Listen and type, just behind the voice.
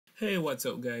Hey, what's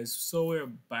up, guys? So, we're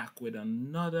back with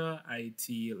another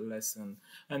IT lesson,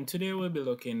 and today we'll be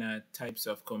looking at types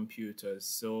of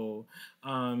computers.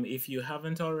 If you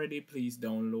haven't already, please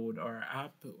download our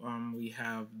app. We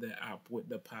have the app with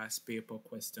the past paper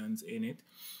questions in it,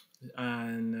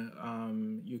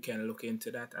 and you can look into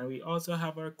that. And we also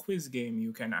have our quiz game.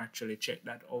 You can actually check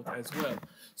that out as well.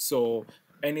 So,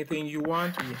 anything you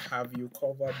want, we have you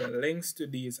covered. The links to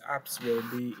these apps will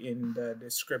be in the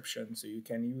description, so you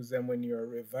can use them when you're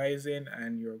revising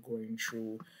and you're going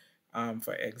through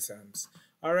for exams.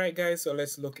 All right, guys, so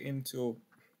let's look into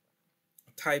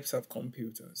types of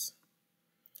computers.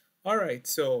 All right,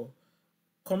 so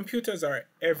computers are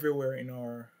everywhere in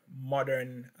our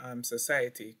modern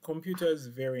society. Computers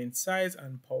vary in size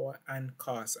and power and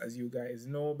cost, as you guys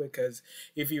know, because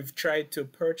if you've tried to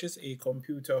purchase a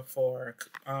computer for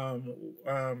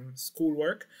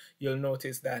schoolwork, you'll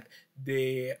notice that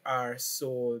they are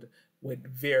sold with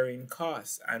varying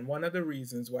costs. And one of the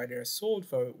reasons why they're sold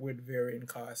for with varying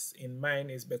costs in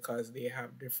mind is because they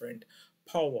have different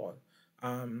power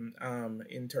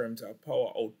in terms of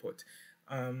power output.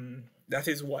 That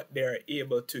is what they're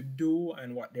able to do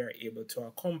and what they're able to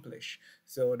accomplish.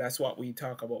 So that's what we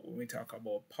talk about when we talk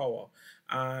about power.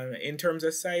 In terms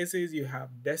of sizes, you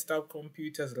have desktop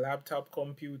computers, laptop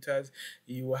computers,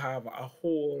 you have a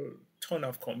whole ton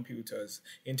of computers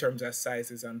in terms of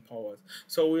sizes and powers.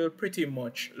 So we'll pretty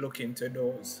much look into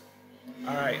those.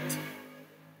 All right.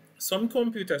 Some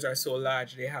computers are so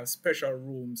large they have special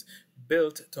rooms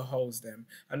built to house them,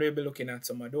 and we'll be looking at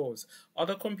some of those.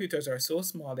 Other computers are so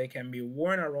small they can be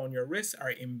worn around your wrist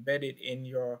or embedded in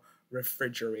your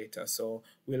refrigerator. So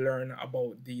we learn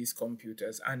about these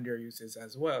computers and their uses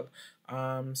as well.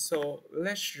 So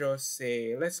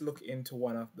let's look into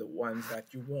one of the ones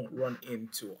that you won't run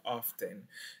into often: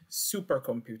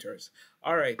 supercomputers.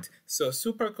 All right, so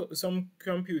some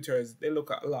computers, they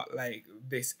look a lot like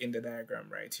this in the diagram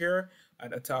right here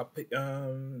at the top.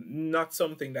 Not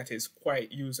something that is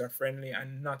quite user friendly,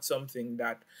 and not something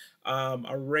that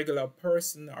a regular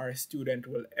person or a student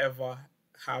will ever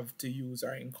have to use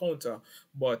or encounter.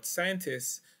 But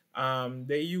scientists,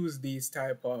 they use these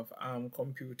type of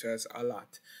computers a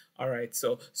lot. All right,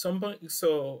 so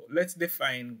let's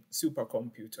define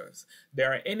supercomputers. They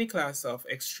are any class of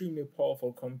extremely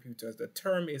powerful computers. The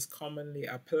term is commonly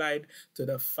applied to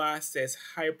the fastest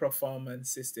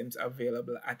high-performance systems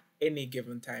available at any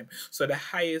given time. So the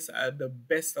highest, the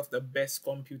best of the best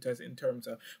computers in terms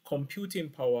of computing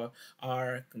power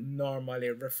are normally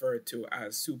referred to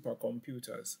as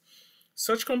supercomputers.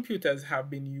 Such computers have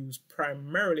been used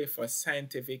primarily for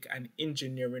scientific and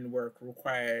engineering work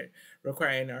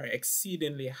requiring our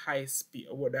exceedingly high speed,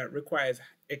 or that requires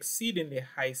exceedingly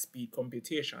high speed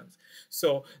computations.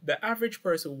 So the average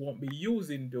person won't be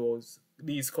using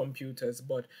these computers,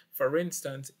 but for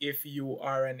instance, if you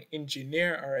are an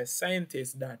engineer or a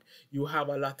scientist that you have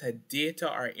a lot of data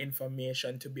or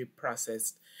information to be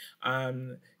processed,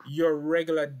 your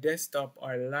regular desktop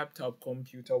or laptop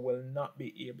computer will not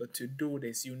be able to do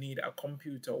this. You need a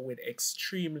computer with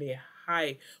extremely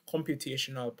high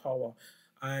computational power,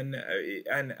 and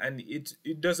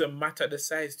it doesn't matter the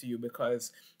size to you,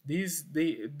 because these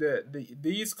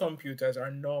computers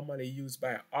are normally used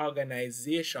by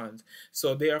organizations,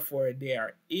 so therefore they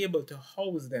are able to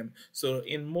house them. So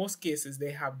in most cases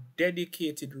they have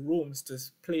dedicated rooms to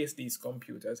place these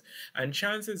computers, and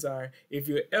chances are, if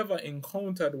you ever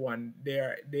encountered one,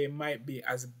 they might be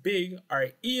as big or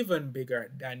even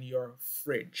bigger than your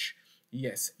fridge.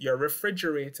 Yes, your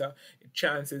refrigerator,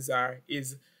 chances are,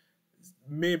 is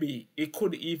maybe it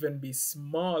could even be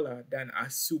smaller than a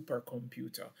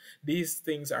supercomputer. These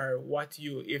things are what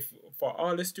you, if for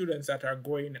all the students that are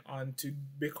going on to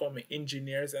become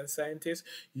engineers and scientists,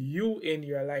 you in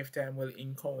your lifetime will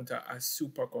encounter a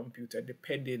supercomputer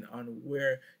depending on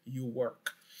where you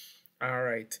work. All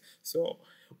right, so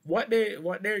what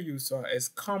they're used for is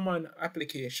common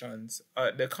applications.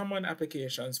 The common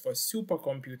applications for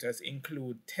supercomputers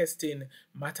include testing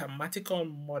mathematical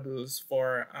models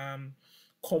for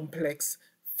complex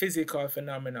physical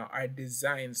phenomena are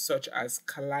designed, such as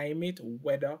climate,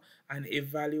 weather, and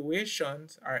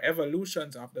evolutions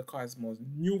of the cosmos,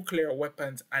 nuclear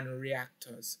weapons, and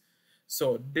reactors.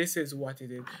 So this is what it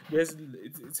is.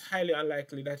 It's highly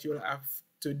unlikely that you'll have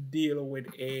to deal with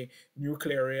a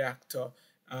nuclear reactor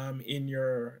in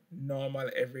your normal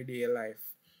everyday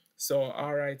life. So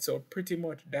all right, so pretty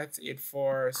much that's it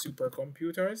for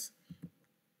supercomputers.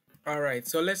 All right,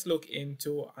 so let's look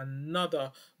into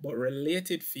another but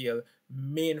related field: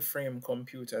 mainframe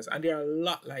computers, and they are a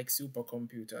lot like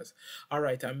supercomputers. All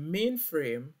right, a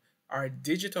mainframe, or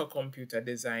digital computer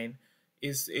design,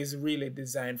 is really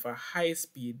designed for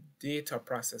high-speed data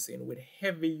processing with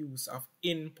heavy use of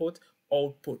input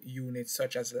output units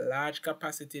such as large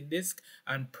capacity disk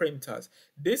and printers.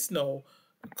 This now,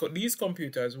 these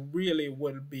computers really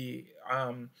will be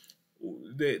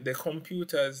the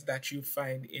computers that you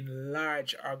find in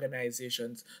large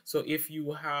organizations. So if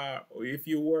you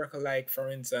work, like for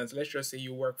instance, let's just say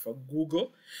you work for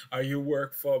Google, or you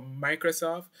work for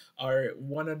Microsoft, or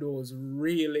one of those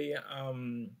really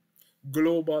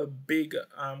global big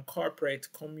corporate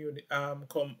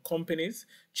companies,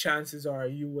 chances are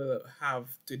you will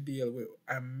have to deal with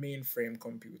a mainframe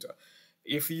computer.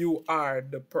 If you are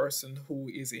the person who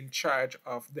is in charge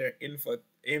of their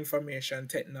information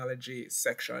technology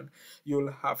section,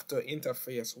 you'll have to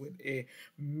interface with a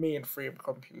mainframe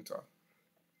computer.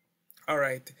 All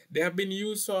right, they have been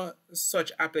used for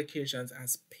such applications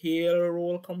as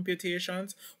payroll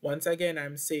computations. Once again,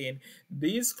 I'm saying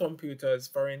these computers,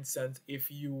 for instance,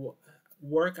 if you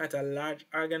work at a large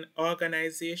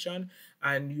organization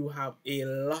and you have a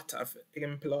lot of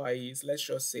employees, let's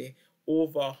just say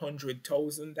over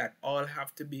 100,000, that all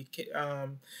have to be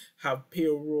have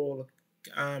payroll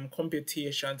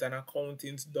computations and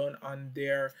accountings done on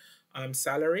their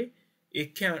salary.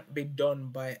 It can't be done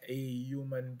by a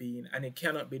human being, and it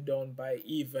cannot be done by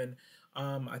even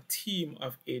a team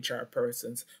of HR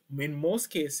persons. In most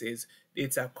cases,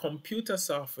 it's a computer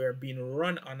software being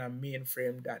run on a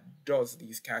mainframe that does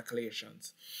these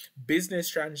calculations. Business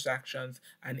transactions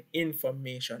and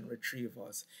information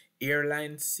retrievals,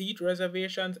 airline seat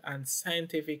reservations, and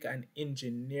scientific and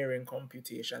engineering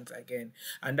computations again.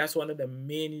 And that's one of the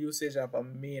main uses of a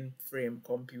mainframe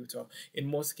computer. In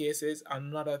most cases,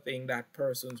 another thing that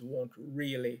persons won't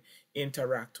really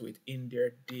interact with in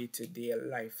their day-to-day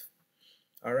life.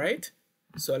 All right,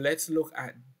 so let's look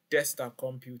at desktop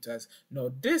computers.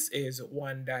 Now this is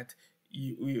one that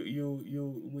we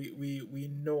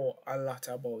know a lot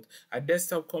about. A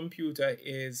desktop computer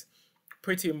is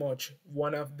pretty much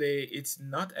one of the, it's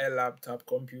not a laptop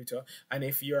computer, and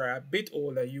if you're a bit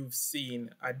older, you've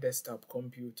seen a desktop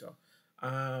computer.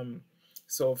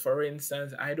 So for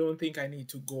instance, I don't think I need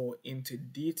to go into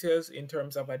details in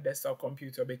terms of a desktop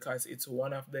computer because it's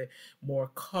one of the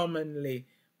more commonly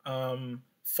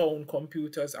found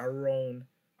computers around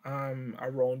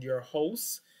around your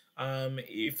house.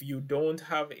 If you don't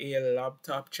have a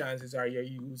laptop, chances are you're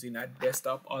using a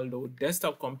desktop, although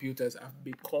desktop computers have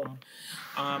become,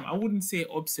 I wouldn't say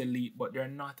obsolete, but they're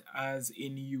not as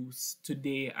in use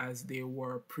today as they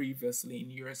were previously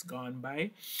in years gone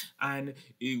by. And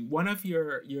one of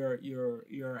your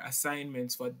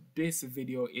assignments for this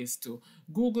video is to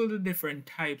Google the different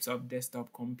types of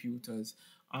desktop computers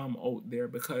out there,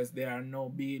 because they are now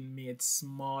being made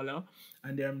smaller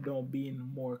and they're now being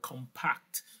more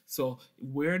compact. So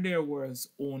where there was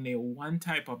only one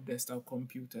type of desktop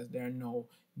computers, there are now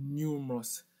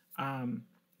numerous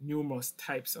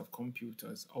types of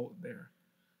computers out there.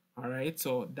 All right,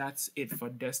 so that's it for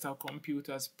desktop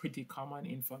computers. Pretty common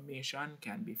information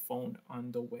can be found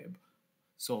on the web.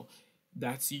 So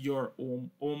that's your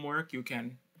homework. You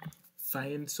can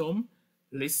find some,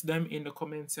 list them in the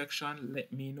comment section.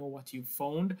 Let me know what you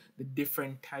found, the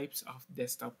different types of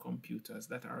desktop computers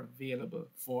that are available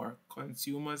for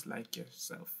consumers like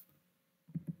yourself.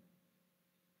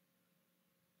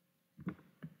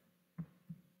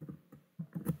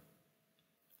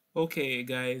 Okay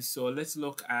guys, so let's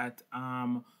look at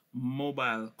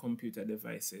mobile computer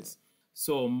devices.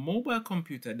 So mobile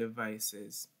computer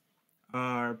devices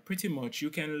are pretty much, you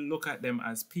can look at them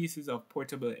as pieces of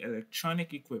portable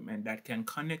electronic equipment that can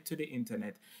connect to the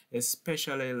internet,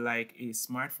 especially like a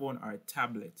smartphone or a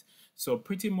tablet. So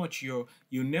pretty much you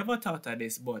never thought of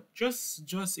this, but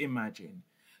just imagine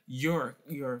your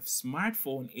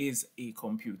smartphone is a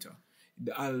computer.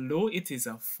 Although it is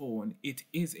a phone, it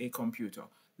is a computer.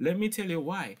 Let me tell you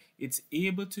why. It's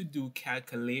able to do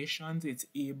calculations, it's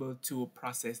able to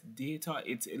process data,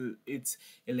 it's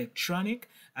electronic,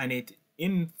 and it,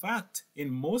 in fact, in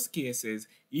most cases,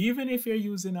 even if you're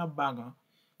using a banger,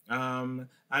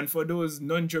 and for those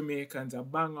non-Jamaicans, a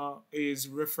banger is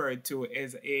referred to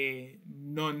as a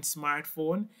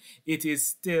non-smartphone. It is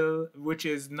still, which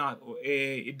is not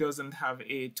it doesn't have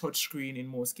a touch screen in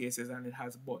most cases, and it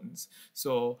has buttons.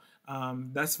 So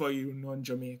that's for you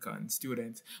non-Jamaican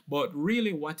students. But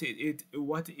really, what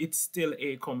it's still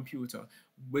a computer,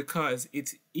 because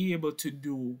it's able to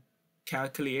do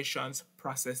calculations,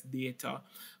 process data,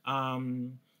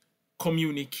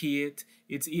 communicate.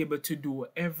 It's able to do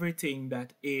everything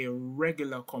that a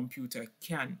regular computer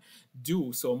can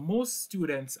do. So most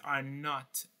students are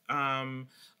not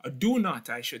do not,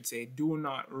 I should say, do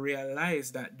not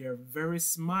realize that their very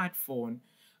smartphone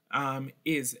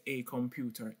is a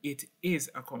computer. It is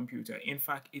a computer. In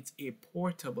fact, it's a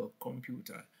portable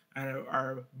computer and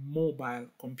our mobile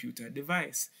computer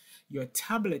device. Your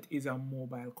tablet is a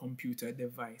mobile computer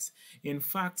device. In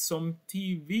fact, some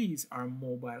TVs are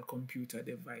mobile computer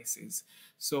devices.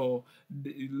 So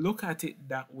look at it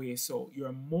that way. So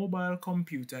your mobile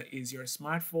computer is your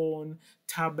smartphone,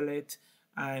 tablet,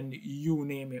 and you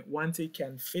name it. Once it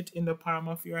can fit in the palm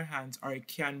of your hands or it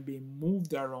can be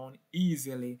moved around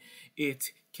easily,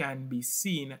 it can be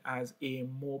seen as a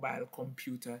mobile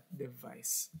computer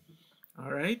device.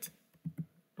 All right.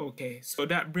 Okay, so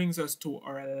that brings us to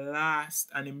our last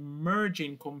and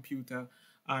emerging computer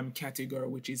category,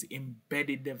 which is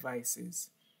embedded devices.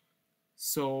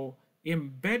 So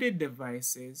embedded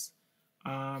devices,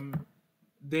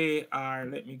 they are,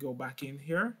 let me go back in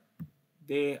here.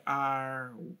 They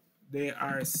are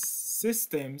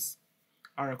systems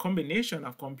or a combination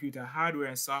of computer hardware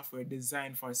and software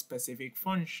designed for specific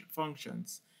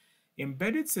functions.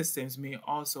 Embedded systems may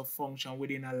also function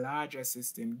within a larger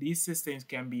system. These systems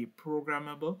can be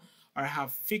programmable or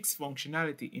have fixed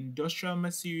functionality. Industrial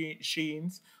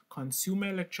machines, consumer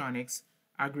electronics,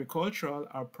 agricultural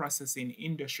or processing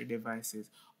industry devices,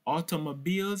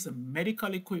 automobiles,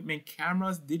 medical equipment,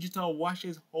 cameras, digital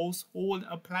watches, household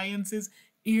appliances,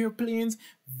 airplanes,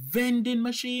 vending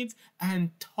machines, and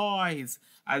toys,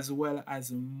 as well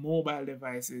as mobile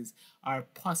devices, are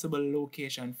possible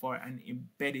location for an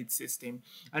embedded system.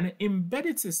 An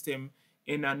embedded system,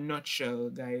 in a nutshell,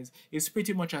 guys, is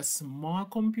pretty much a small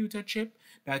computer chip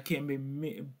that can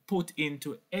be put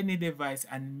into any device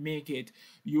and make it,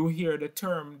 you hear the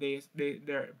term the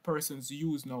persons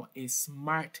use now, a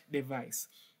smart device.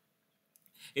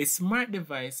 A smart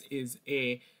device is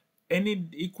any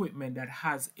equipment that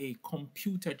has a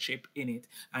computer chip in it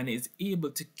and is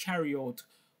able to carry out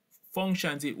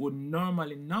functions it would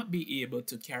normally not be able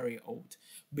to carry out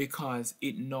because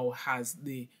it now has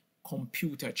the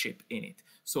computer chip in it.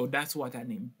 So that's what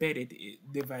an embedded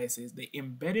device is. The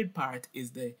embedded part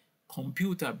is the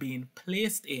computer being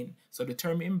placed in. So the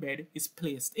term embed is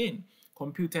placed in.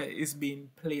 Computer is being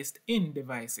placed in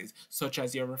devices such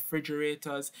as your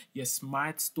refrigerators, your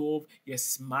smart stove, your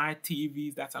smart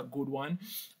TVs. That's a good one.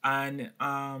 And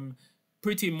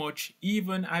pretty much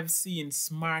even I've seen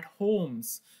smart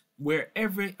homes where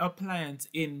every appliance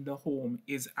in the home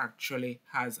is actually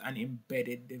has an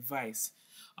embedded device.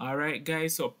 All right,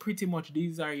 guys, so pretty much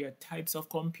these are your types of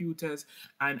computers.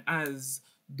 And as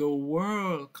the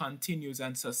world continues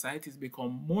and societies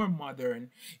become more modern,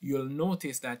 you'll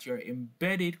notice that your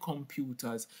embedded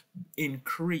computers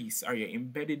increase, or your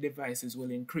embedded devices will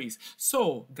increase.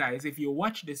 So guys, if you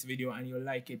watch this video and you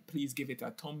like it, please give it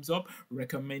a thumbs up,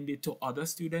 recommend it to other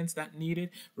students that need it.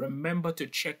 Remember to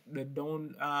check the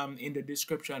down in the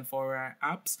description for our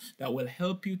apps that will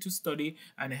help you to study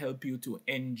and help you to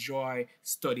enjoy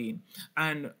studying.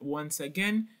 And once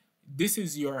again, this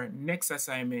is your next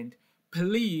assignment.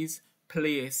 Please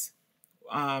place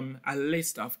a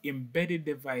list of embedded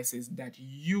devices that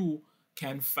you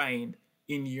can find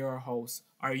in your house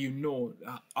or you know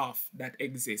of that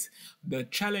exist. The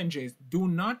challenge is do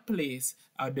not place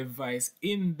a device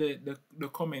in the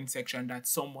comment section that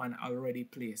someone already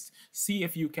placed. See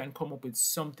if you can come up with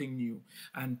something new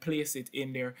and place it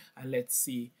in there, and let's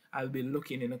see. I'll be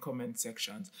looking in the comment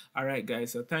sections. All right,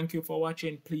 guys, so thank you for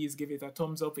watching. Please give it a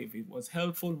thumbs up if it was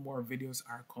helpful. More videos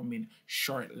are coming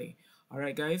shortly. All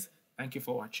right, guys, thank you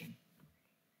for watching.